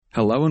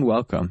Hello and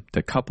welcome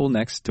to Couple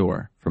Next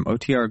Door from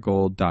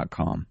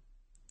OTRGold.com.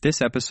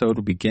 This episode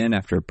will begin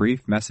after a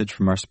brief message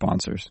from our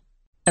sponsors.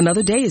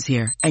 Another day is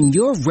here, and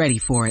you're ready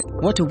for it.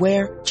 What to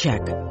wear?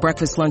 Check.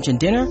 Breakfast, lunch, and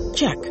dinner?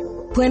 Check.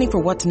 Planning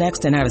for what's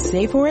next and how to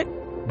save for it?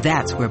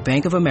 That's where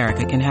Bank of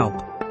America can help.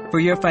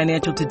 For your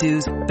financial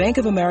to-dos, Bank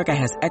of America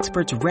has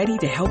experts ready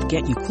to help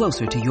get you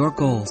closer to your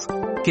goals.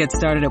 Get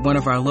started at one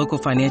of our local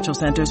financial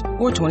centers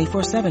or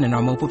 24/7 in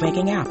our mobile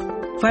banking app.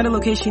 Find a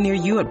location near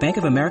you at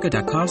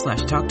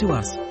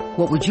bankofamerica.com/talktous.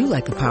 What would you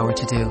like the power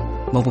to do?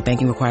 Mobile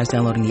banking requires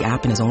downloading the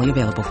app and is only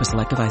available for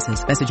select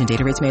devices. Message and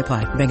data rates may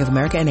apply. Bank of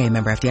America N.A.,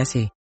 member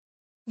FDIC.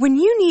 When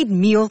you need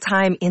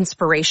mealtime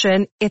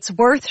inspiration, it's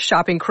worth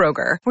shopping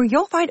Kroger, where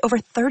you'll find over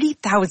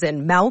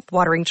 30,000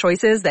 mouth-watering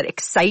choices that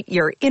excite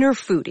your inner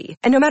foodie.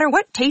 And no matter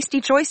what tasty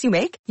choice you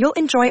make, you'll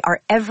enjoy our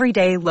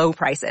everyday low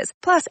prices,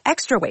 plus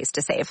extra ways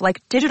to save,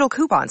 like digital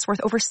coupons worth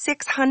over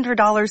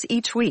 $600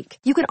 each week.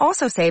 You can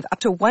also save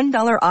up to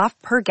 $1 off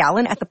per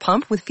gallon at the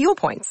pump with fuel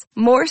points.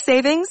 More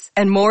savings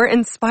and more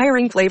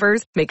inspiring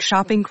flavors make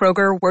shopping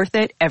Kroger worth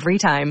it every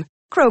time.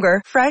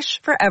 Kroger, fresh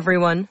for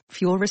everyone.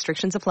 Fuel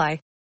restrictions apply.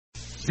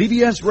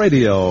 CBS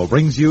Radio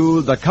brings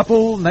you The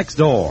Couple Next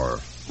Door,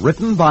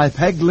 written by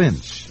Peg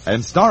Lynch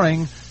and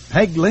starring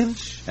Peg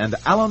Lynch and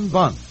Alan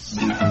Bunce.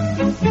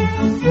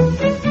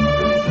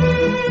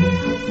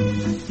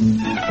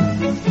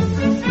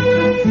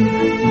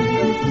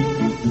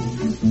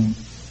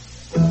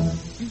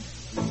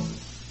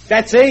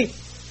 Betsy?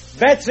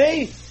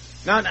 Betsy?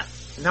 Now,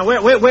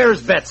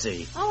 where's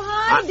Betsy? Oh,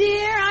 hi,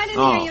 dear. I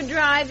didn't hear you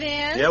drive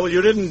in. Yeah, well,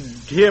 you didn't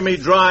hear me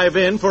drive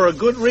in for a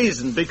good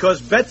reason, because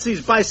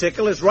Betsy's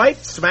bicycle is right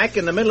smack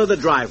in the middle of the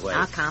driveway.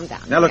 Now, calm down.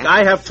 Now, look,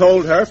 I have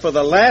told her for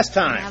the last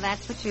time. Now,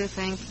 that's what you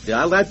think.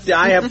 Yeah,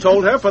 I have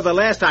told her for the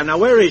last time. Now,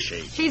 where is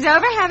she? She's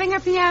over having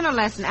her piano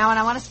lesson, Alan.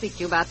 I want to speak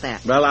to you about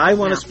that. Well, I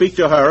want to speak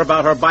to her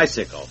about her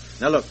bicycle.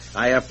 Now, look,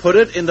 I have put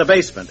it in the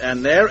basement,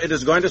 and there it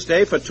is going to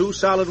stay for 2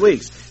 solid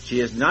weeks. She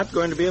is not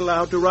going to be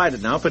allowed to ride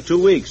it now for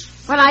 2 weeks.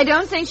 Well, I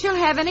don't think she'll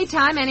have any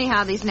time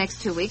anyhow these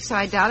next 2 weeks, so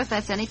I doubt if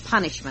that's any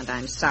punishment,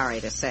 I'm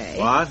sorry to say.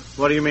 What?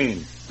 What do you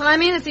mean? Well, I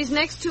mean that these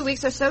next 2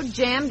 weeks are so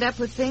jammed up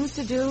with things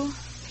to do.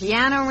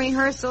 Piano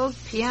rehearsals,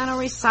 piano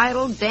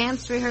recital,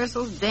 dance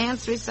rehearsals,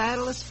 dance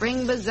recital, a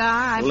spring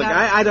bazaar. Look,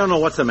 I don't know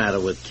what's the matter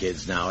with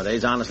kids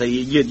nowadays, honestly.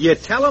 You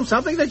tell them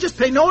something, they just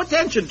pay no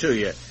attention to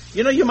you.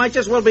 You know, you might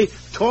just well be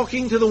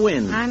talking to the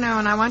wind. I know,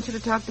 and I want you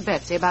to talk to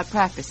Betsy about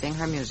practicing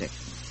her music.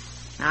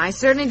 Now, I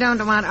certainly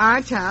don't want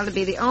our child to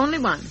be the only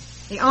one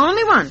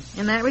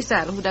in that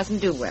recital who doesn't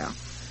do well.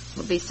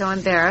 We'll be so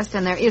embarrassed,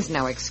 and there is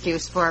no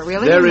excuse for it,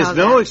 really. There is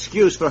no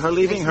excuse for her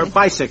leaving her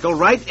bicycle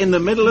right in the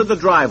middle of the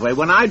driveway.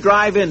 When I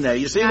drive in there,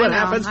 you see what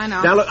happens? I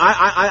know. Now, look,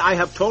 I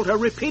have told her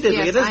repeatedly.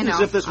 Yes, it isn't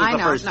as if this was the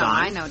first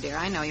time. I know, dear.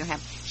 I know you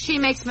have. She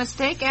makes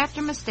mistake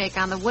after mistake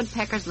on the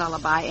Woodpecker's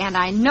Lullaby, and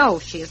I know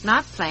she is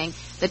not playing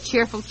the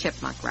Cheerful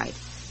Chipmunk right.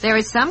 There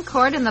is some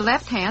chord in the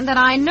left hand that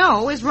I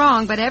know is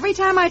wrong, but every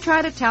time I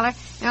try to tell her,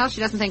 well,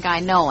 she doesn't think I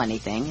know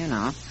anything, you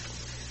know.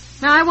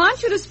 Now, I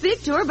want you to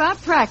speak to her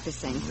about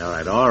practicing.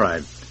 All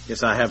right.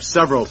 Yes, I have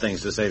several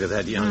things to say to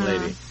that young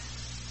lady.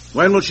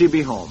 When will she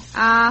be home?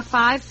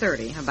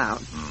 5:30,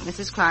 about.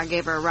 Mrs. Clark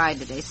gave her a ride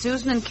today.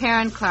 Susan and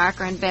Karen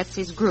Clark are in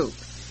Betsy's group.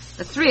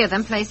 The three of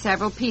them play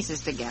several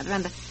pieces together,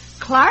 and the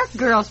Clark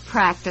girls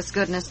practice,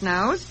 goodness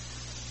knows.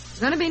 It's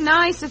going to be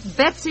nice if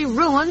Betsy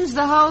ruins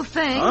the whole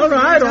thing. All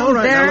right. Now,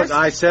 look,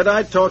 I said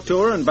I'd talk to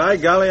her, and by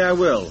golly, I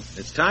will.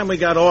 It's time we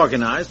got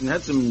organized and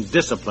had some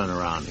discipline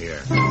around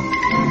here.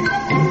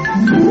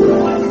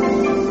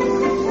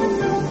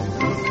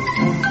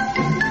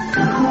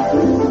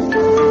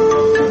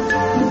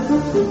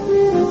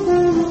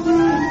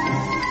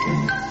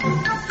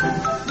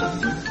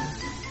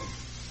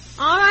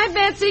 All right,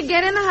 Betsy,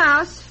 get in the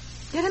house.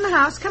 Get in the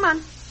house. Come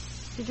on.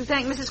 Did you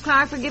thank Mrs.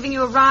 Clark for giving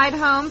you a ride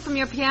home from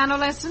your piano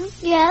lesson?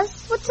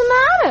 Yes. What's the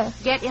matter?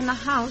 Get in the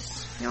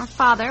house. Your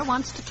father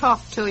wants to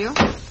talk to you.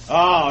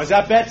 Oh, is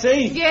that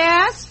Betsy?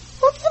 Yes.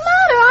 What's the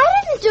matter?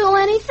 I didn't do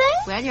anything.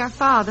 Well, your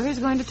father is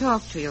going to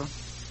talk to you.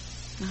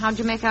 Now, how'd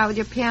you make out with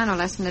your piano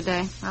lesson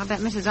today? I'll bet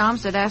Mrs.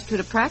 Olmsted asked you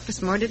to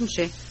practice more, didn't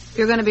she?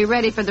 You're going to be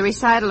ready for the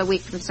recital a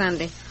week from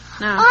Sunday.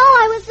 Now. Oh,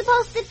 I was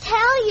supposed to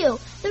tell you.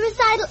 The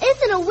recital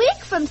isn't a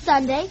week from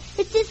Sunday.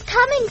 It's this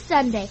coming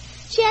Sunday.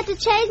 She had to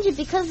change it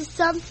because of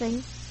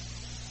something.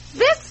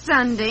 This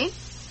Sunday?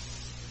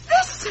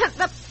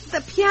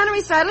 The piano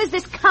recital is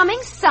this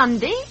coming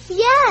Sunday?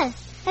 Yes,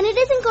 and it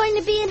isn't going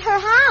to be in her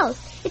house.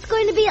 It's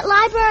going to be at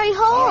Library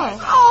Hall.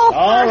 Oh,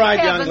 all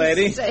right, young heaven's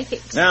lady.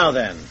 sakes. Now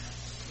then.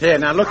 Here,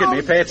 now look at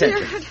me. Pay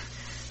attention. Dear.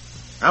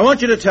 I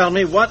want you to tell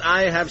me what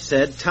I have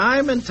said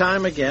time and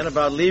time again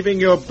about leaving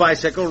your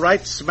bicycle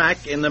right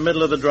smack in the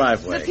middle of the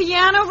driveway. The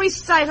piano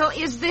recital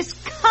is this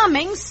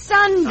coming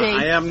Sunday.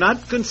 I am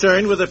not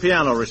concerned with the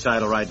piano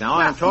recital right now.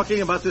 I'm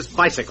talking about this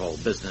bicycle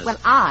business. Well,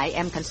 I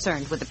am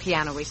concerned with the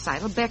piano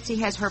recital. Betsy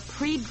has her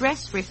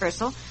pre-dress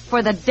rehearsal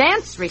for the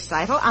dance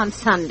recital on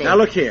Sunday. Now,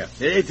 look here.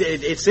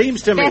 It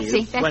seems to me...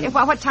 Betsy,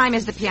 what time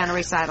is the piano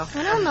recital?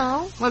 I don't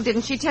know. Well,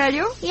 didn't she tell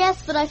you?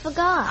 Yes, but I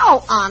forgot.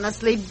 Oh,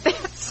 honestly,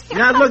 Betsy.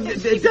 Now, look,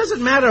 it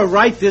doesn't matter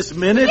right this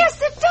minute.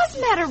 Yes, it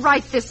does matter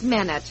right this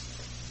minute.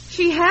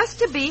 She has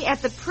to be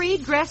at the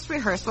pre-dress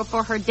rehearsal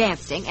for her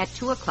dancing at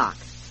 2 o'clock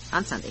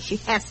on Sunday. She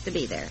has to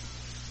be there.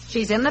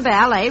 She's in the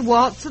ballet,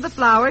 Waltz of the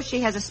Flowers. She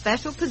has a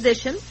special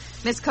position.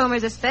 Miss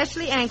Comer's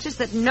especially anxious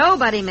that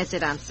nobody miss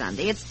it on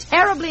Sunday. It's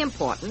terribly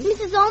important.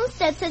 Mrs.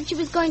 Olmsted said she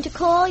was going to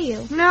call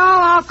you. No,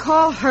 I'll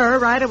call her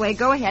right away.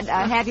 Go ahead.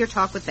 Have your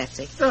talk with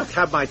Betsy. Look,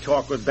 have my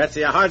talk with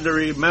Betsy. I hardly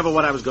remember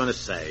what I was going to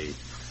say.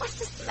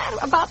 What's the matter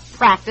about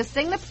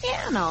practicing the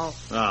piano?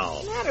 Oh.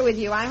 What's the matter with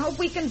you? I hope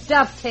we can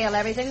dovetail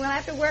everything. We'll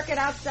have to work it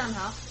out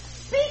somehow.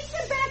 Speak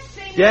to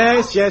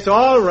Betsy. Yes,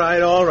 all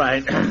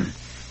right.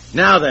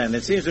 Now then,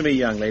 it seems to me,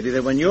 young lady,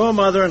 that when your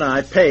mother and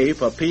I pay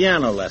for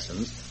piano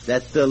lessons,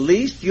 that's the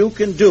least you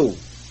can do.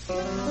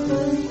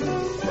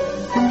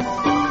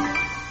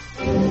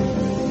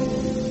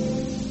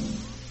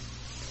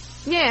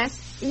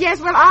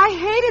 Yes, well,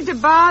 I hated to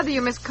bother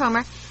you, Miss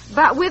Comer,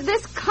 but with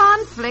this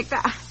conflict,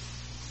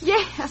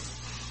 Yes.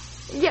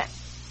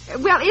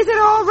 Well, is it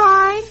all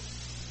right?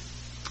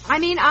 I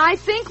mean, I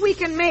think we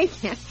can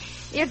make it.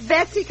 If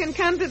Betsy can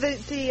come to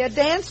the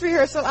dance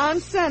rehearsal on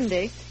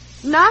Sunday,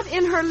 not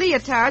in her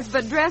leotards,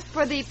 but dressed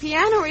for the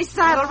piano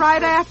recital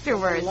right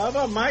afterwards.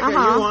 Lover, Mike, are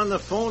you on the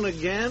phone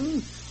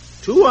again?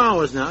 2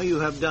 hours now,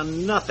 you have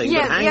done nothing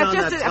but hang on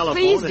that telephone.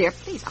 Please, dear,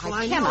 please.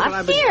 I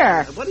cannot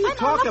hear. What do you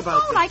talk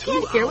about for 2 I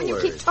can't hear when you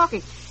keep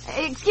talking.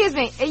 Excuse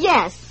me.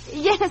 Yes,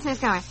 Miss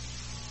Comer.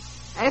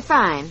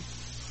 Fine.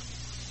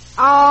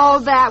 Oh,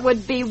 that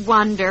would be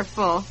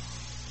wonderful.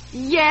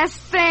 Yes,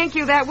 thank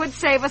you. That would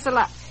save us a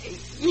lot.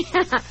 Yeah.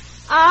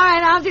 All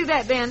right, I'll do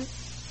that then.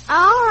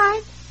 All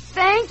right.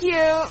 Thank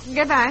you.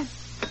 Goodbye.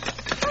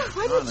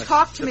 Why do you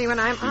talk to me when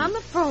I'm on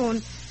the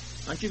phone?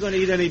 Aren't you going to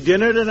eat any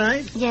dinner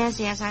tonight? Yes,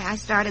 I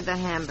started the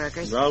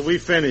hamburgers. Well, we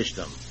finished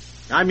them.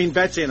 I mean,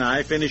 Betsy and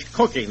I finished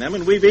cooking them,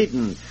 and we've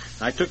eaten.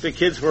 I took the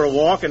kids for a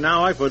walk, and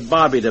now I put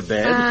Bobby to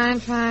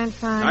bed. Fine.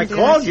 I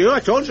called you. I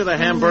told you the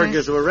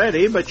hamburgers were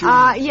ready, but you...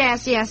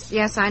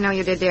 Yes, I know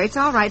you did, dear. It's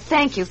all right.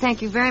 Thank you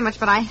very much,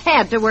 but I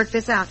had to work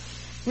this out.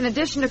 In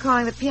addition to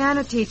calling the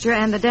piano teacher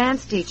and the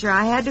dance teacher,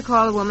 I had to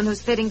call a woman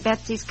who's fitting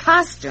Betsy's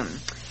costume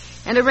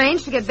and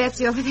arrange to get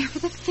Betsy over there for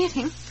the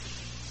fitting.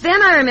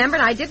 Then I remembered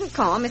I didn't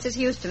call Mrs.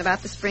 Houston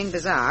about the spring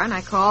bazaar, and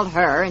I called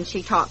her, and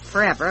she talked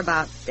forever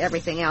about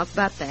everything else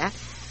but that.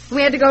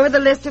 We had to go over the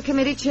list of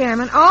committee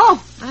chairmen.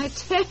 Oh, I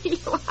tell you,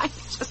 I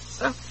just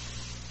so...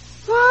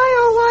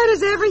 Why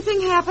does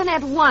everything happen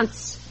at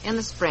once in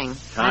the spring?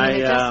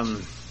 I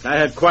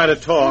had quite a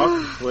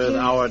talk with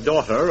our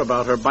daughter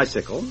about her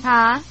bicycle.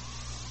 Huh?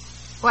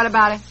 What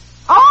about it?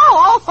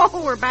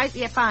 Oh, we're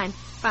bicycle. Yeah, fine,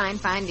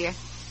 dear.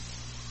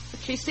 But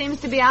she seems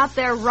to be out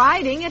there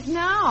riding it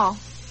now.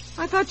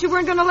 I thought you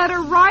weren't going to let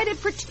her ride it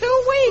for 2 weeks.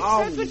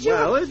 Oh, That's what you...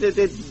 well,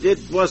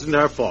 it wasn't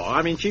her fault.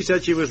 I mean, she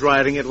said she was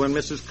riding it when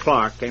Mrs.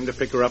 Clark came to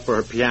pick her up for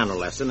her piano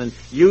lesson, and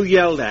you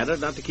yelled at her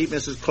not to keep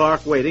Mrs.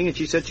 Clark waiting, and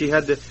she said she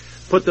had to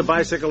put the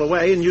bicycle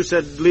away, and you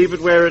said leave it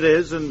where it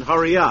is and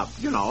hurry up.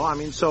 You know, I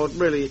mean, so it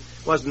really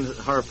wasn't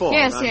her fault.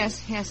 Yes,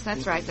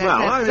 that's right.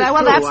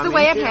 That's the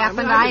way it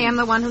happened. I am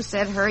the one who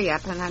said hurry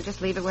up, and I'll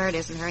just leave it where it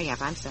is and hurry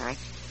up. I'm sorry.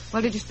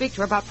 Well, did you speak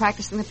to her about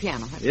practicing the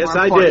piano? That's yes, more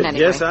I important did.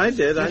 Anyway. Yes, I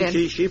did. You And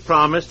did? she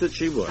promised that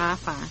she would.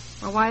 Fine.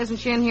 Well, why isn't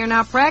she in here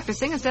now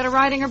practicing instead of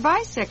riding her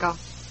bicycle?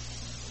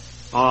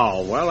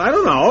 Oh, well, I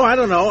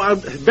don't know.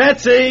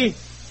 Betsy,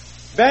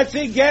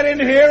 get in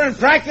here and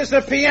practice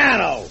the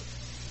piano.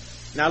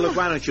 Now, look,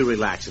 why don't you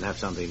relax and have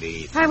something to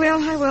eat? I will.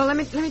 Let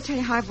me tell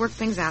you how I've worked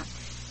things out.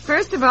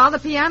 First of all, the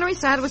piano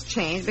recital was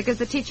changed because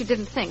the teacher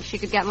didn't think she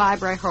could get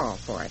library hall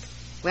for it.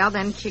 Well,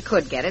 then she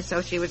could get it,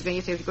 so she was going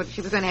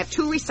to have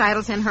 2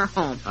 recitals in her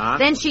home. Huh?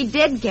 Then she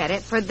did get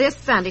it for this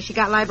Sunday. She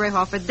got library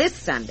hall for this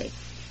Sunday.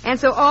 And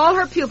so all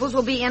her pupils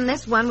will be in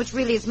this one, which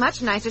really is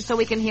much nicer, so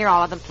we can hear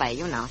all of them play,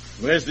 you know.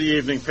 Where's the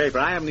evening paper?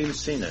 I haven't even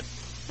seen it.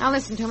 Now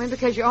listen to me,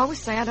 because you always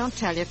say I don't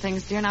tell you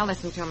things, dear. Now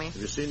listen to me. Have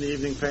you seen the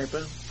evening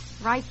paper?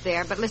 Right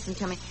there, but listen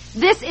to me.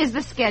 This is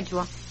the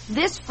schedule.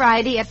 This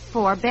Friday at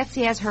 4,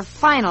 Betsy has her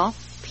final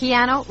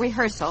piano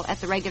rehearsal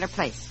at the regular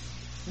place.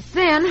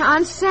 Then,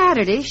 on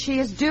Saturday, she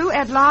is due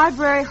at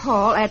Library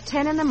Hall at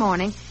 10 in the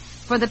morning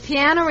for the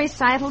piano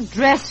recital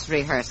dress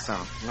rehearsal.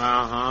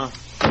 Uh-huh.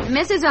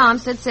 Mrs.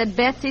 Olmsted said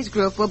Betsy's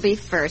group will be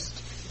first,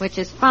 which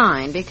is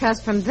fine,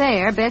 because from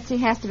there, Betsy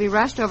has to be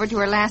rushed over to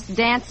her last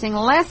dancing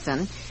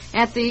lesson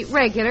at the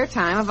regular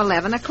time of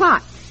 11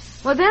 o'clock.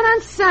 Well, then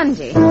on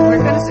Sunday,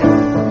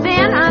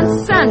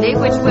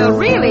 which will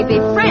really be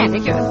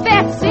frantic,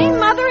 Betsy,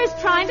 Mother is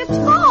trying to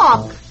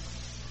talk.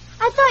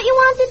 I thought you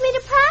wanted me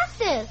to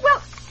practice.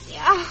 Well,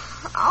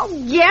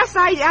 yes,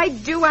 I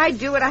do.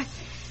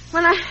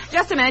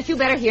 Just a minute. You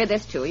better hear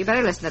this, too. You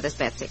better listen to this,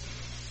 Betsy.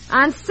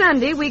 On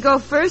Sunday, we go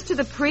first to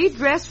the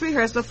pre-dress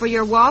rehearsal for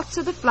your Waltz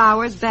of the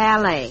Flowers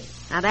ballet.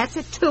 Now, that's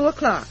at 2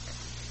 o'clock.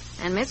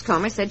 And Miss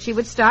Comer said she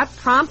would start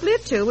promptly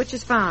at 2, which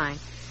is fine.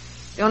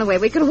 The only way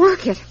we can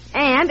work it.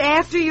 And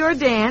after your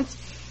dance,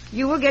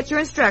 you will get your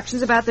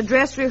instructions about the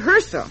dress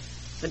rehearsal.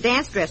 The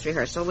dance dress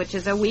rehearsal, which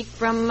is a week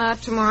from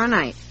tomorrow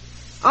night.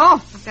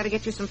 Oh, I've got to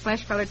get you some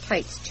flesh-colored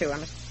tights, too. I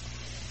must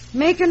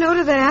make a note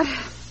of that.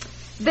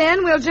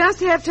 Then we'll just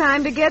have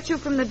time to get you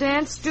from the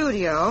dance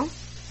studio.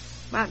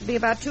 It'll be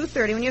about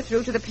 2:30 when you're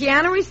through to the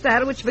piano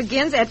recital, which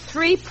begins at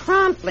 3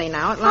 promptly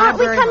now at Aren't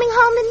we Library. coming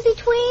home in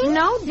between?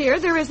 No, dear,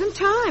 there isn't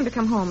time to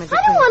come home in between.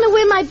 I don't want to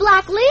wear my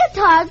black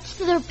leotards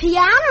to the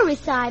piano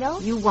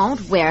recital. You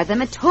won't wear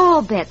them at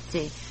all,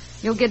 Betsy.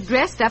 You'll get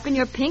dressed up in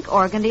your pink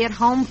organdy at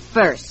home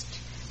first.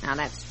 Now,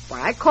 that's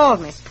why I called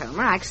Miss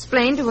Comer. I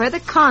explained to her the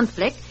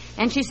conflict,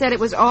 and she said it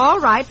was all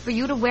right for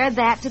you to wear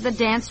that to the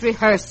dance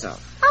rehearsal.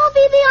 I'll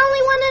be the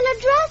only one in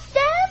a dress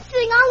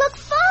dancing. I'll look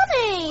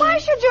funny. Why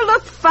should you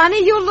look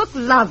funny? You look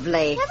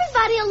lovely.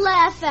 Everybody will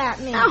laugh at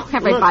me. Oh,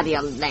 everybody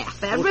will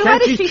laugh at me. Well,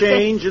 can't you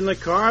change in the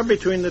car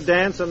between the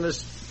dance and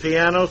this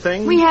piano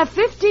thing? We have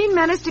 15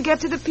 minutes to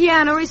get to the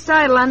piano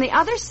recital on the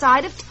other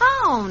side of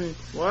town.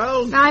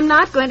 Well, Now, I'm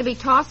not going to be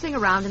tossing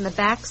around in the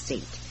back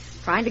seat,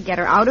 trying to get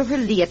her out of her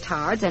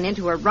leotards and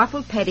into her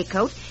ruffled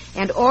petticoat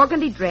and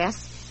organdy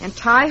dress and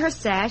tie her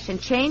sash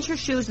and change her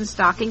shoes and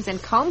stockings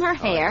and comb her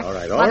hair. all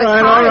while the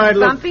car right. is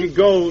Look, bumping. you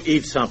go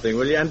eat something,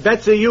 will you? And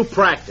Betsy, you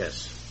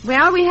practice.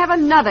 Well, we have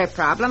another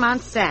problem on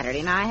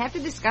Saturday. Now, I have to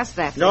discuss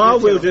that. No,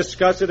 with you, we'll too.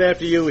 discuss it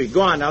after you eat.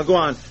 Go on, now, go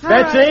on. All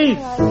Betsy!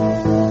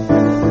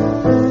 right.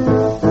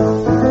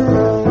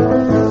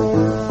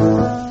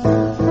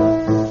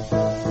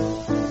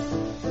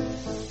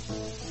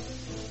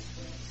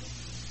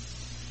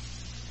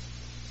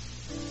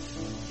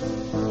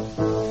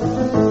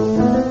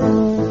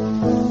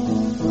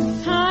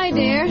 Hi,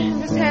 dear.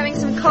 I'm just having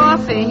some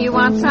coffee. You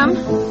want some?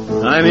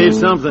 I need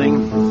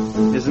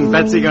something. Isn't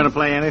Betsy going to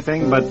play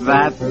anything but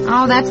that?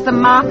 Oh, that's the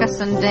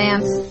moccasin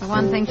dance. The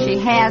one thing she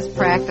has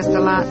practiced a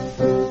lot.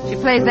 She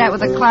plays that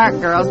with the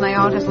Clark girls, and they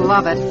all just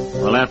love it.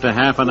 Well, after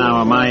half an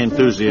hour, my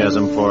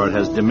enthusiasm for it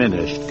has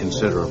diminished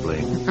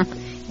considerably.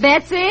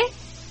 Betsy?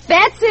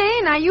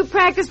 Betsy, now you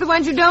practice the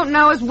ones you don't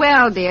know as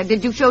well, dear.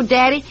 Did you show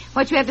Daddy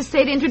what you have to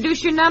say to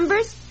introduce your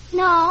numbers?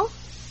 No.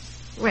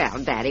 Well,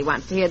 Daddy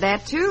wants to hear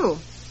that, too.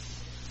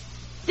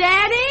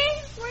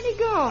 Daddy? Where'd he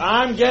go?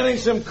 I'm getting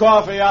some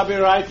coffee. I'll be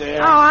right there.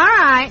 Oh, all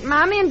right.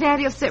 Mommy and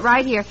Daddy will sit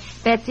right here.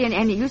 Betsy,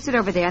 and you sit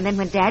over there, and then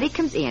when Daddy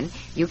comes in,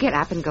 you get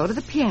up and go to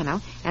the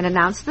piano and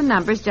announce the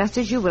numbers just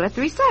as you will at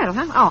the recital,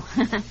 huh?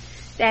 Oh,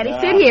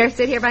 Daddy,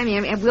 sit here by me,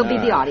 and we'll be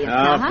the audience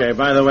now, huh? Okay,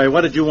 by the way,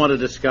 what did you want to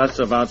discuss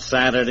about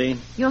Saturday?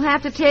 You'll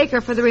have to take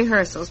her for the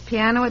rehearsals.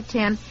 Piano at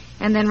 10,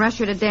 and then rush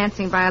her to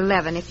dancing by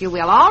 11, if you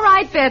will. All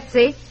right,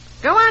 Betsy.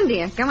 Go on,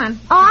 dear. Come on.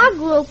 Our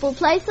group will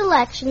play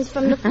selections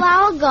from the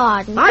flower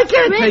garden. I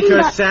can't take Written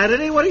her by-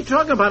 Saturday. What are you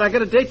talking about? I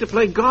got a date to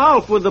play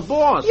golf with the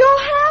boss. You'll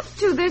have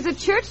to. There's a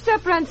church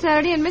supper on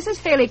Saturday, and Mrs.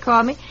 Haley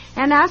called me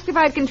and asked if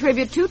I'd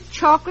contribute 2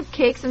 chocolate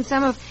cakes and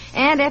some of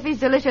Aunt Effie's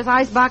delicious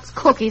icebox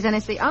cookies, and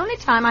it's the only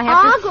time I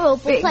have Our to...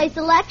 group will play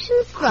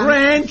selections from...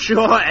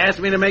 Crenshaw asked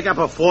me to make up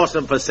a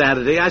foursome for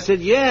Saturday. I said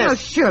Oh, yes.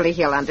 surely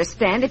he'll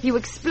understand if you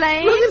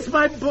explain. Well, it's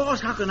my boss.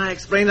 How can I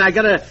explain it?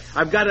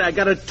 I've got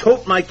to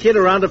tote my kid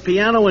around to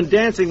piano and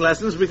dancing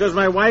lessons because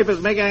my wife is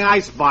making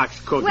icebox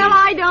cookies. Well,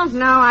 I don't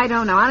know.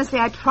 Honestly,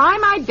 I try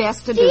my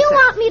best to Do do you so.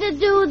 want me to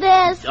do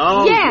this?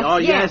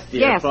 Yes,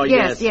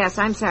 dear. Yes,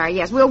 I'm sorry,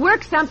 yes. We'll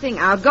work something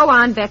out. Go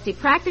on, Betsy.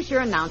 Practice your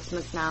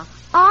announcements now.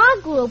 Our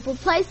group will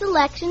play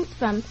selections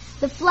from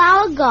The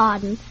Flower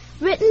Garden,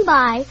 written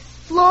by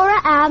Flora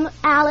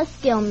Alice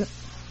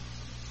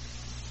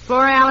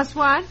Flora Alice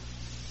what?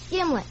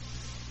 Gimlet.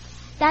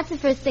 That's the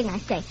first thing I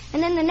say.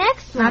 And then the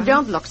next one... Now,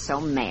 don't look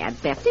so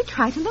mad, Betsy.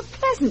 Try to look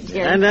pleasant,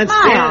 dear. And then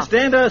Smile.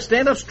 stand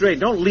up straight.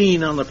 Don't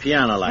lean on the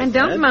piano like And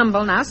that. don't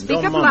mumble now. Speak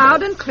Don't up mumble.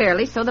 loud and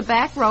clearly so the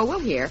back row will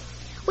hear.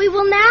 We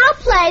will now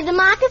play The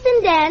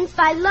Moccasin Dance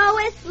by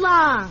Lois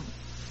Long.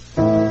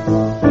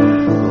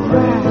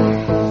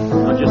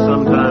 I just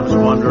sometimes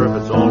wonder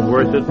if it's all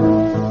worth it.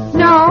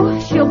 No,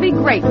 she'll be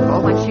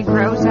grateful when she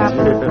grows up.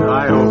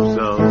 I hope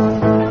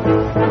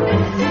so.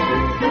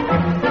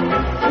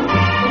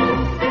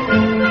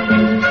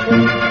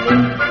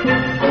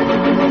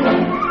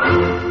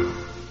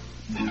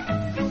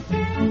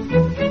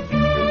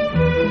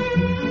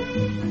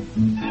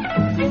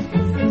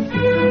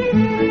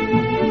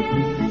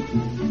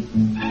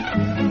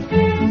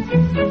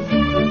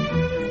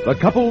 The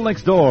Couple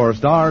Next Door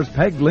stars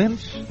Peg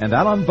Lynch and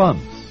Alan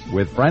Bunce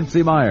with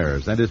Francie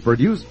Myers and is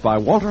produced by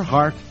Walter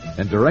Hart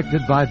and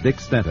directed by Dick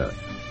Stenta.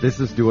 This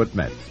is Stuart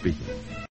Metz speaking.